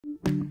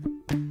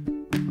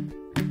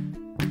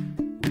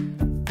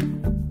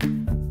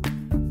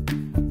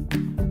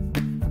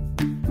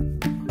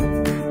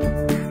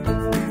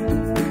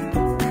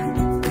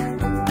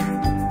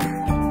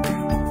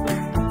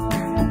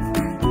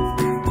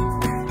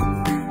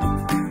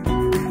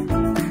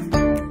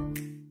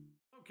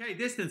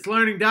Distance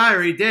Learning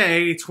Diary,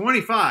 day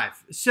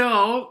 25.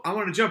 So, I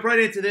want to jump right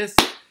into this.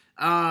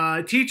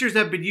 Teachers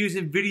have been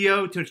using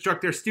video to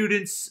instruct their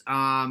students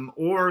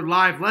or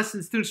live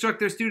lessons to instruct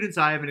their students.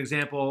 I have an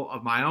example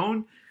of my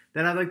own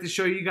that I'd like to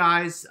show you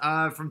guys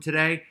from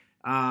today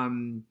that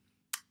I'm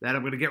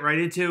going to get right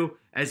into,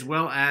 as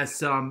well as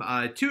some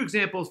two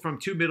examples from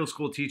two middle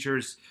school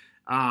teachers,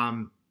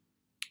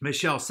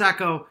 Michelle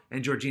Sacco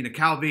and Georgina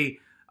Calvi,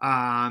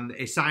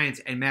 a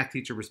science and math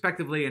teacher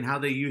respectively, and how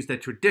they use the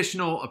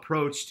traditional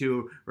approach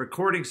to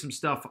recording some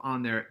stuff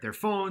on their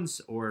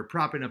phones or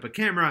propping up a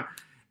camera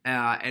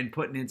and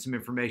putting in some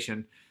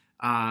information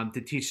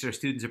to teach their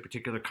students a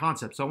particular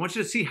concept. So I want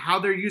you to see how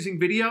they're using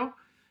video.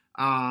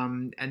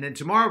 And then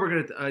tomorrow we're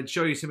going to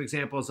show you some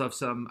examples of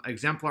some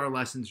exemplar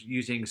lessons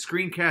using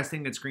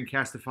screencasting and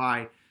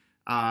Screencastify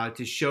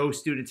to show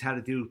students how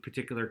to do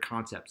particular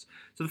concepts.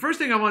 So the first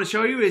thing I want to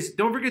show you is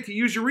don't forget to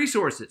use your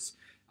resources.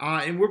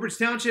 In Woodbridge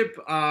Township,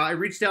 I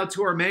reached out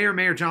to our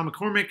mayor, John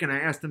McCormick, and I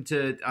asked him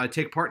to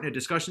take part in a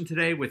discussion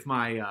today with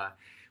my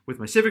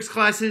civics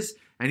classes,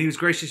 and he was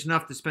gracious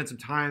enough to spend some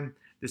time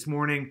this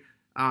morning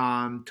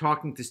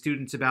talking to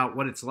students about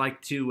what it's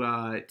like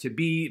to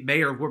be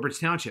mayor of Woodbridge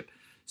Township.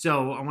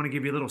 So I want to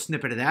give you a little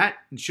snippet of that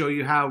and show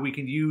you how we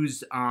can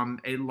use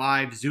a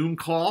live Zoom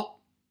call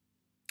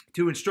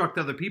to instruct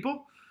other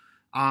people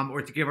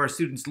or to give our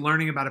students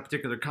learning about a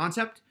particular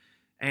concept.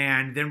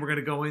 And then we're going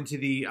to go into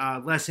the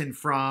lesson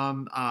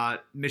from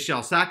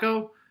Michelle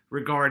Sacco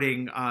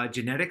regarding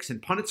genetics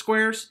and Punnett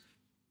squares,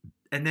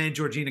 and then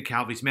Georgina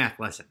Calvi's math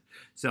lesson.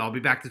 So I'll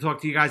be back to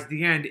talk to you guys at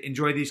the end.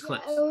 Enjoy these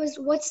clips.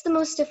 What's the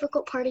most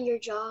difficult part of your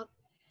job?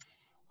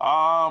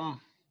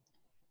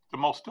 The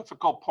most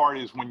difficult part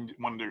is when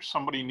there's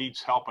somebody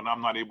needs help and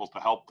I'm not able to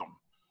help them.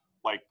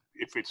 Like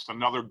if it's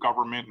another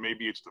government,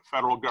 maybe it's the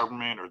federal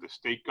government or the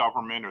state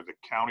government or the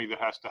county that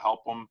has to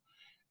help them.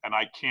 And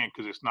I can't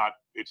because it's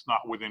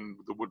not within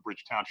the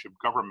Woodbridge Township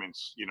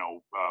government's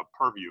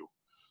purview.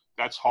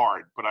 That's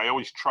hard, but I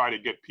always try to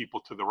get people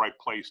to the right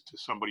place, to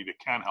somebody that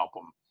can help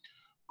them.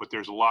 But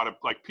there's a lot of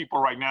people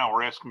right now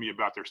are asking me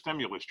about their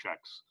stimulus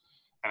checks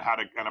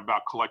and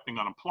about collecting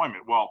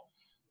unemployment. Well,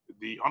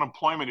 the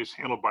unemployment is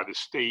handled by the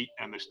state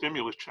and the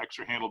stimulus checks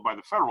are handled by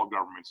the federal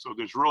government. So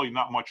there's really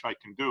not much I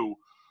can do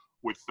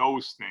with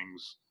those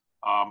things.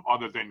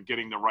 Other than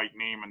getting the right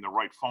name and the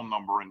right phone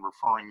number and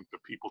referring the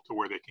people to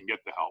where they can get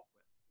the help.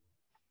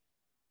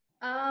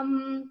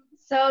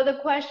 So the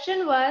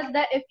question was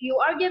that if you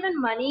are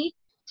given money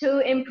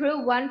to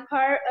improve one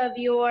part of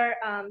your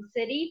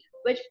city,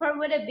 which part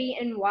would it be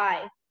and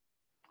why?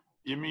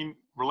 You mean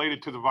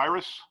related to the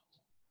virus?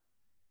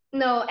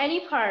 No,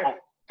 any part. Oh,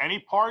 any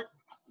part?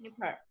 Any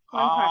part.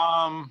 One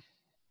part.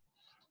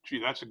 Gee,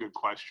 that's a good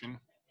question.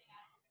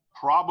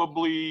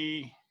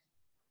 Probably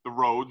the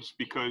roads,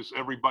 because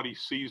everybody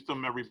sees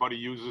them, everybody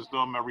uses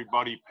them,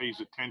 everybody pays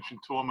attention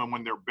to them, and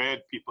when they're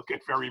bad, people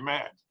get very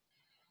mad.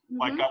 Mm-hmm.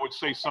 Like I would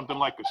say something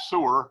like a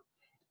sewer,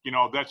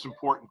 that's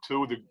important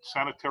too. The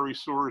sanitary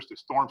sewers, the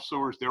storm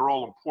sewers, they're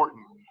all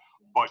important,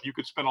 but you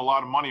could spend a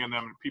lot of money on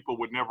them and people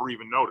would never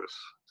even notice.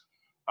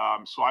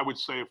 So I would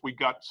say if we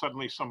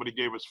suddenly somebody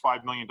gave us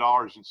 $5 million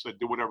and said,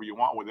 do whatever you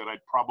want with it,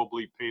 I'd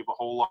probably pave a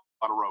whole lot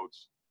of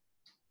roads.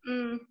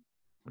 Mm.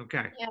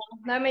 Okay. Yeah,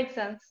 that makes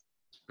sense.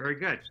 Very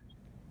good.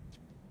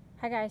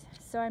 Hi guys,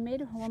 so I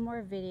made one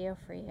more video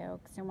for you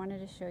because I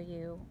wanted to show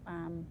you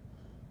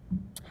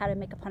how to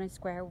make a Punnett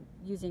square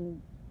using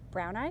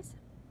brown eyes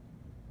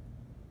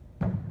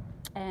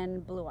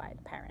and blue-eyed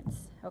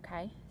parents.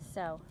 Okay,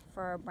 so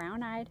for a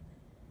brown-eyed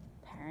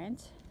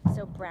parent,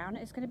 so brown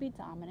is going to be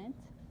dominant,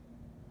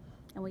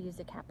 and we'll use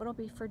the capital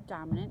B for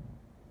dominant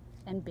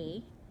and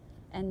B,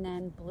 and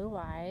then blue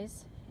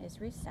eyes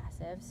is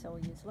recessive, so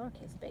we'll use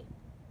lowercase b.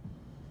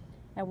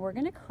 And we're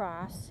going to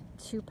cross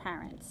two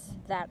parents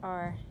that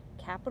are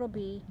capital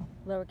B,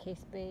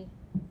 lowercase b,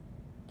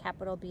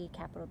 capital B,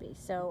 capital B.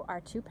 So our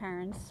two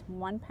parents,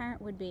 one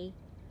parent would be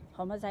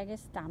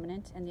homozygous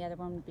dominant and the other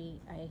one would be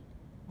a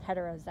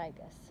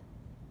heterozygous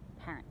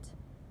parent.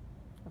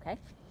 Okay?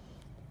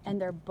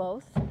 And they're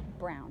both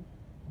brown.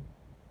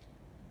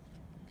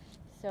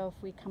 So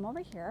if we come over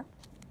here,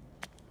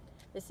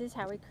 this is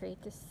how we create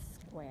this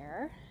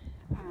square.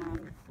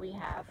 We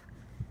have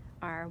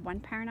our one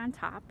parent on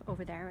top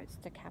over there, it's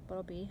the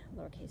capital B,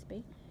 lowercase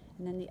b.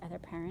 And then the other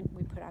parent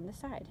we put on the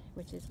side,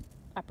 which is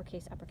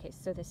uppercase, uppercase.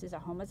 So this is a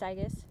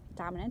homozygous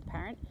dominant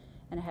parent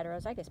and a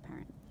heterozygous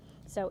parent.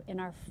 So in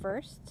our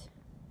first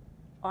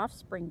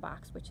offspring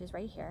box, which is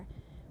right here,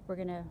 we're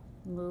going to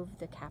move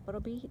the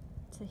capital B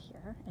to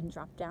here and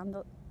drop down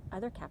the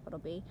other capital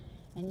B,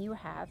 and you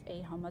have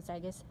a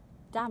homozygous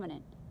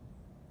dominant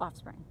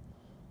offspring.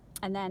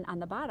 And then on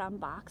the bottom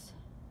box,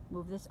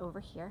 move this over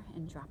here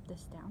and drop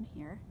this down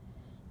here,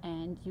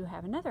 and you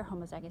have another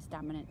homozygous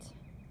dominant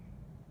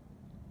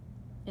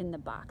in the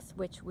box,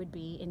 which would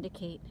be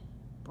indicate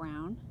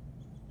brown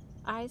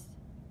eyes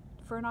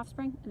for an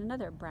offspring and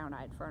another brown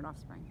eyed for an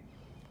offspring.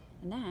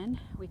 And then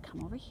we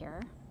come over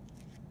here,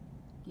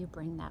 you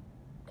bring that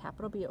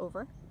capital B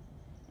over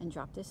and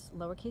drop this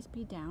lowercase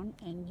b down,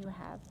 and you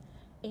have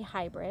a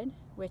hybrid,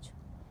 which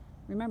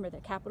remember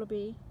that capital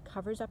B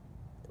covers up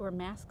or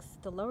masks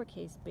the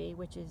lowercase b,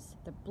 which is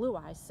the blue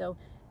eyes. So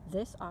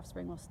this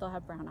offspring will still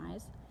have brown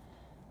eyes,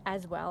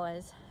 as well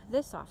as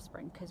this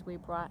offspring, because we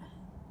brought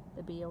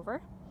the B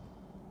over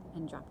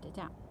and dropped it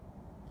down.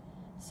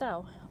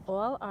 So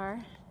all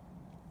our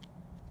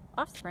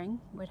offspring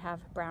would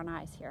have brown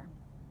eyes here.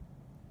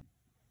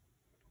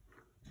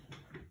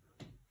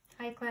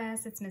 Hi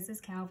class, it's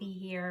Mrs. Calvi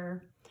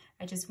here.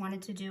 I just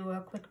wanted to do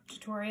a quick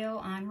tutorial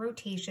on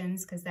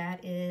rotations because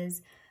that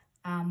is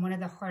one of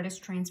the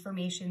hardest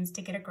transformations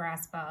to get a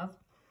grasp of.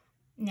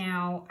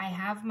 Now, I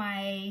have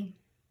my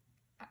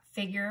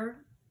figure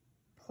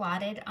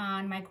plotted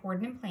on my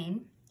coordinate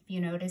plane. If you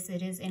notice,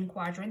 it is in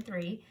quadrant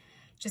 3.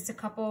 Just a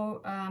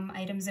couple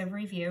items of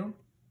review.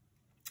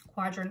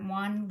 Quadrant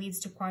 1 leads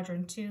to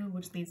quadrant 2,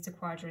 which leads to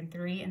quadrant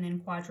 3, and then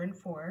quadrant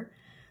 4.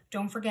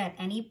 Don't forget,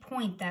 any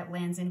point that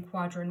lands in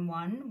quadrant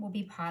 1 will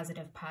be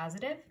positive,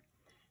 positive.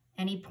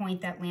 Any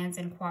point that lands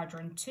in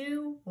quadrant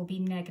 2 will be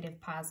negative,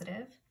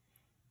 positive.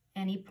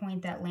 Any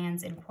point that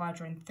lands in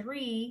quadrant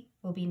 3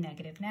 will be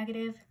negative,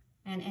 negative.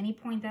 And any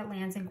point that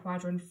lands in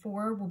quadrant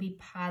 4 will be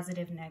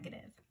positive,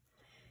 negative.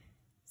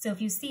 So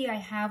if you see, I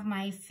have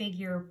my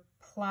figure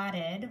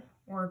plotted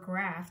or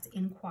graphed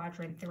in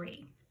quadrant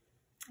 3.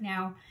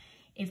 Now,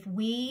 if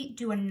we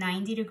do a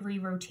 90-degree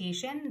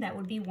rotation, that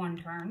would be 1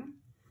 turn.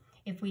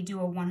 If we do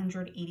a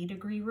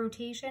 180-degree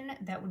rotation,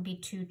 that would be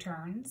 2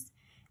 turns.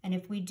 And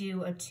if we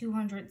do a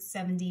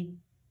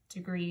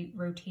 270-degree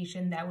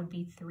rotation, that would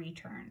be 3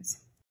 turns.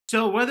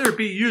 So whether it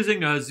be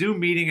using a Zoom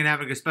meeting and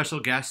having a special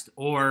guest,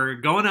 or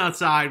going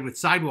outside with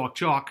sidewalk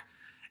chalk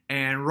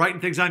and writing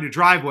things on your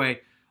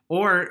driveway,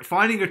 or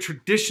finding a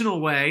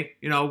traditional way,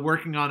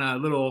 working on a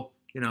little,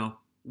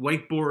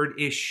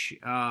 whiteboard-ish,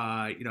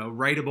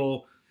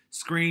 writable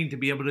screen to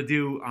be able to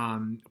do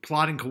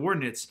plotting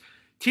coordinates,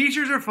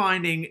 teachers are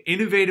finding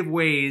innovative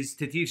ways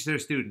to teach their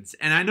students.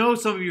 And I know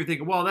some of you are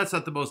thinking, well, that's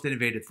not the most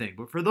innovative thing.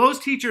 But for those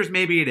teachers,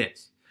 maybe it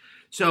is.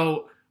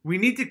 So we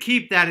need to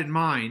keep that in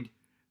mind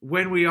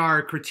when we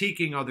are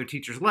critiquing other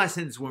teachers'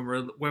 lessons, when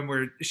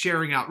we're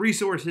sharing out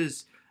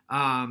resources.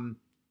 That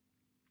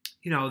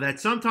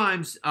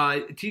sometimes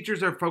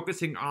teachers are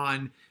focusing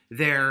on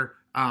their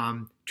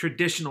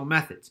traditional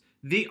methods.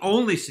 The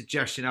only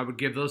suggestion I would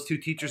give those 2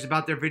 teachers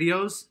about their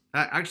videos,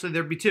 actually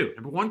there'd be 2.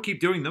 Number 1, keep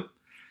doing them.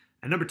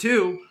 And number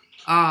 2,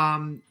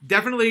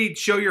 definitely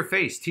show your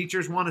face.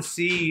 Teachers want to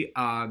see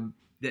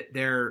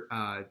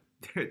their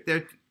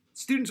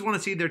students want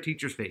to see their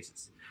teachers'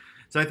 faces.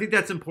 So I think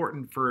that's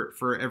important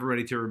for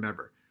everybody to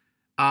remember.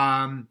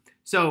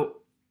 So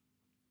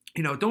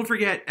don't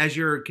forget, as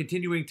you're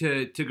continuing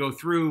to go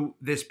through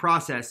this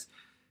process,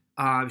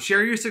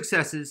 share your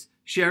successes,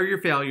 share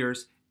your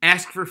failures,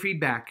 ask for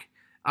feedback,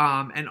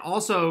 and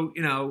also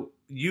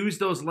use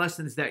those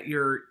lessons that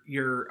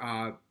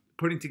you're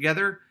putting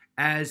together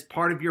as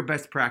part of your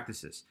best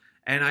practices.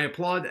 And I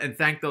applaud and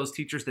thank those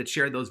teachers that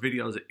shared those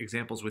videos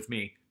examples with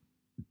me.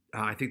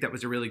 I think that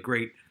was a really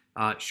great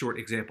short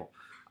example.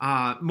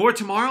 More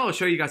tomorrow. I'll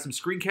show you guys some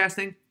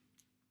screencasting,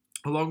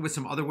 along with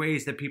some other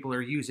ways that people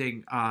are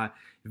using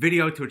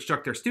video to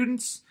instruct their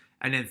students.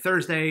 And then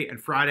Thursday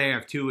and Friday, I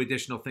have 2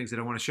 additional things that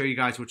I want to show you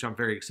guys, which I'm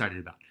very excited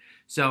about.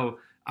 So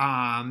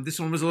this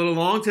one was a little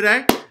long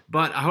today,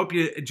 but I hope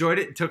you enjoyed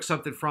it and took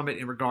something from it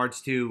in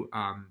regards to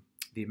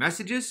the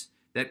messages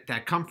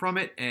that come from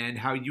it, and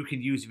how you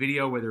can use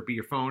video, whether it be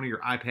your phone or your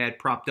iPad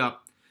propped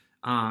up,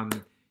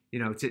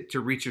 to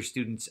reach your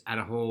students at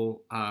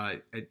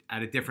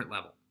a different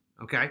level.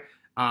 Okay.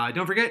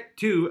 Don't forget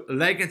to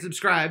like and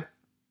subscribe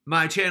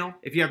my channel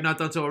if you have not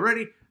done so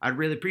already. I'd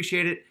really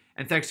appreciate it.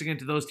 And thanks again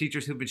to those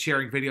teachers who've been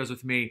sharing videos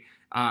with me.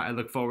 I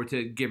look forward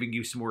to giving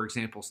you some more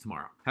examples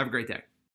tomorrow. Have a great day.